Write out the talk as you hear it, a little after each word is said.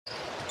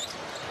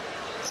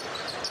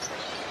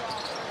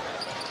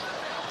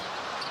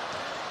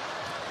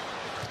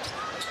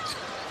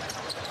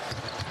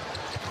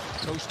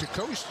Coast to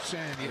coast,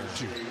 and here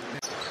too.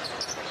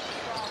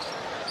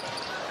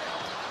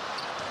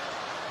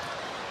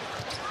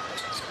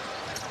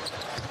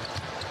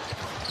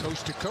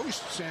 Coast to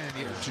coast, and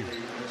here too.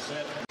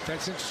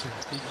 That's interesting.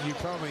 You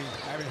probably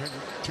haven't heard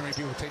too many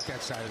people take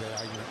that side of the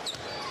argument.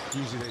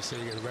 Usually they say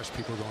you got to rest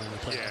people going in the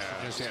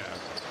playoffs. Yeah.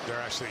 They're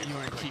actually. You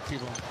want to keep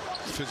people in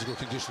physical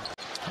condition.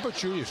 How about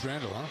Julius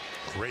Randle, huh?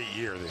 Great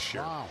year this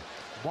year.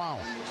 Wow.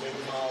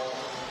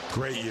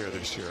 Great year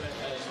this year.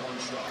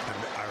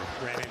 And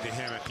I ran into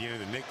him at the end of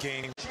the Knick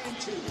game.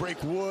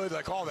 Break wood,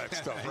 like all that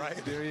stuff, right?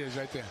 There he is,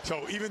 right there.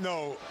 So even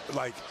though,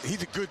 like,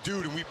 he's a good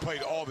dude and we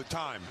played all the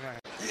time.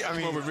 Right. I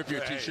mean, come over and rip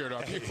your T-shirt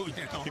off.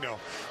 You know,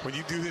 when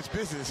you do this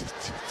business,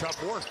 it's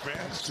tough work, man.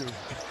 It's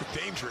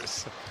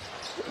dangerous.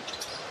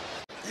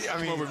 I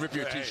mean, come over and rip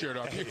your T-shirt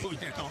off.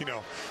 You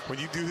know, when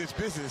you do this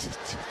business,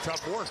 it's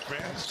tough work,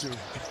 man. It's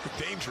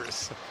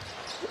dangerous.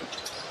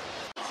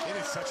 It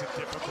is such a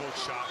difficult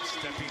shot,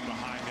 stepping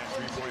behind that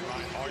three-point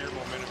line, all your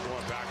momentum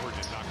going backwards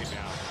and knocking